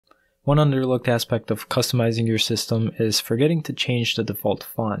One underlooked aspect of customizing your system is forgetting to change the default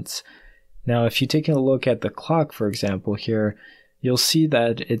fonts. Now, if you take a look at the clock, for example, here, you'll see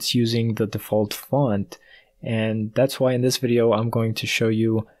that it's using the default font, and that's why in this video I'm going to show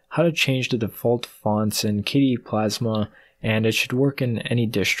you how to change the default fonts in KDE Plasma, and it should work in any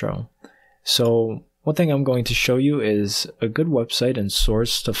distro. So one thing I'm going to show you is a good website and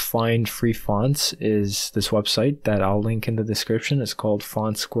source to find free fonts is this website that I'll link in the description. It's called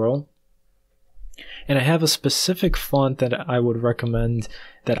Squirrel. And I have a specific font that I would recommend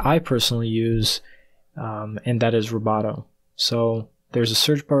that I personally use, and that is Roboto. So there's a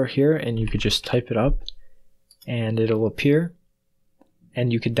search bar here, and you could just type it up and it'll appear,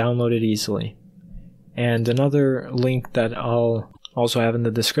 and you can download it easily. And another link that I'll also have in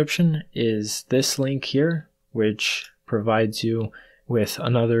the description is this link here, which provides you with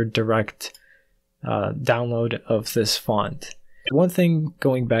another direct download of this font. One thing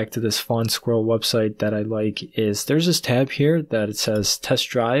going back to this Squirrel website that I like is there's this tab here that it says test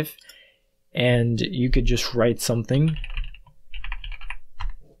drive, and you could just write something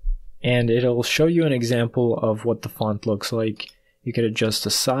and it'll show you an example of what the font looks like. You could adjust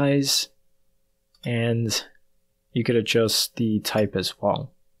the size and you could adjust the type as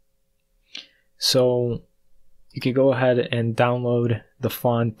well. So you could go ahead and download the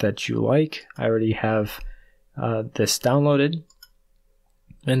font that you like. I already have this downloaded.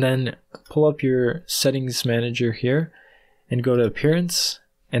 And then pull up your settings manager here and go to appearance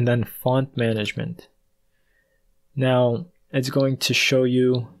and then font management. Now it's going to show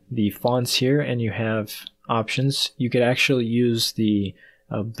you the fonts here, and you have options. You could actually use the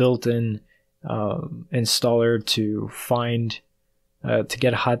built-in installer to find to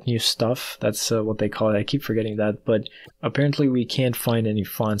get hot new stuff. That's what they call it. I keep forgetting that, but apparently we can't find any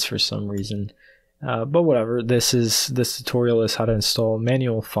fonts for some reason. But whatever, this tutorial is how to install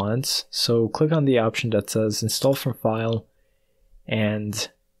manual fonts. So click on the option that says install from file and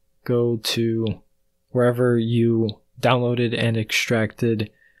go to wherever you downloaded and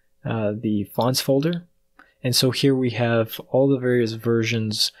extracted the fonts folder. And so here we have all the various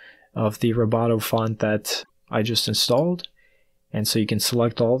versions of the Roboto font that I just installed. And so you can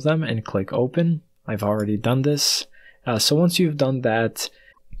select all of them and click open. I've already done this. So once you've done that,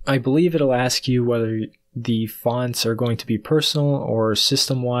 I believe it'll ask you whether the fonts are going to be personal or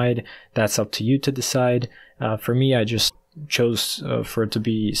system-wide. That's up to you to decide. For me, I just chose for it to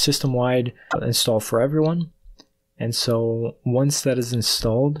be system-wide, install for everyone. And so once that is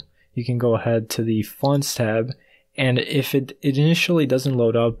installed, you can go ahead to the fonts tab, and if it initially doesn't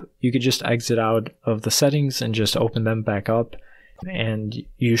load up, you could just exit out of the settings and just open them back up, and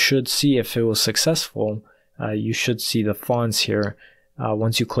you should see if it was successful. You should see the fonts here.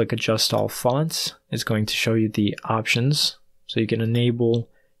 Once you click adjust all fonts, it's going to show you the options. So you can enable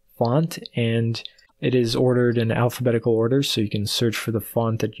font, and it is ordered in alphabetical order, so you can search for the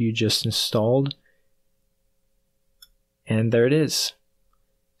font that you just installed. And there it is.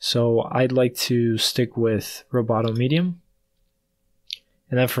 So I'd like to stick with Roboto Medium.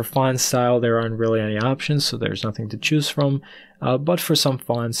 And then for font style, there aren't really any options, so there's nothing to choose from. But for some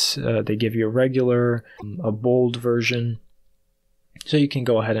fonts, they give you a regular, a bold version. So you can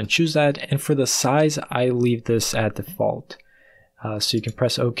go ahead and choose that. And for the size, I leave this at default. So you can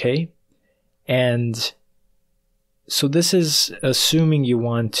press OK. And so this is assuming you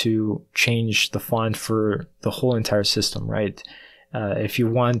want to change the font for the whole entire system, right? If you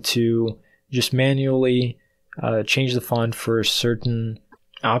want to just manually change the font for certain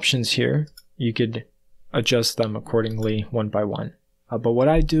options here, you could adjust them accordingly one by one. But what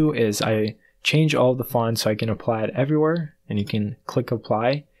I do is I change all the fonts so I can apply it everywhere, and you can click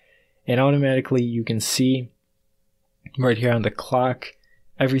apply, and automatically you can see right here on the clock,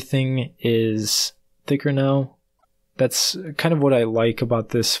 everything is thicker now. That's kind of what I like about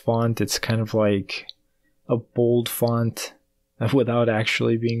this font. It's kind of like a bold font without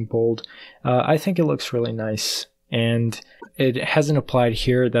actually being bold. I think it looks really nice, and it hasn't applied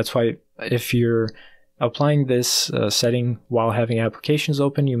here. That's why if you're applying this setting while having applications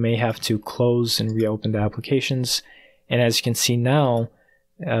open, you may have to close and reopen the applications. And as you can see now,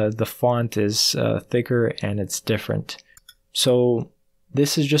 the font is thicker and it's different. So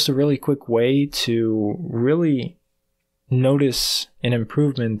this is just a really quick way to really notice an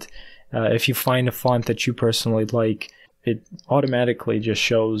improvement. If you find a font that you personally like, it automatically just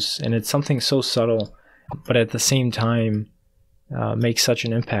shows, and it's something so subtle, but at the same time makes such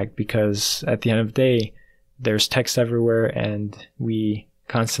an impact, because at the end of the day, there's text everywhere and we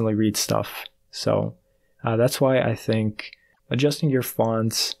constantly read stuff. So that's why I think adjusting your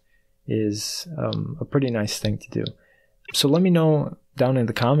fonts is a pretty nice thing to do. So let me know down in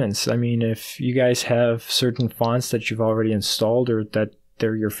the comments. I mean, if you guys have certain fonts that you've already installed or that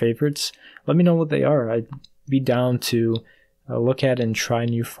they're your favorites, let me know what they are. I'd be down to look at and try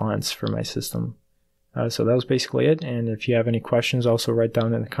new fonts for my system. So that was basically it. And if you have any questions, also write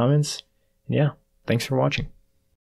down in the comments. And yeah, thanks for watching.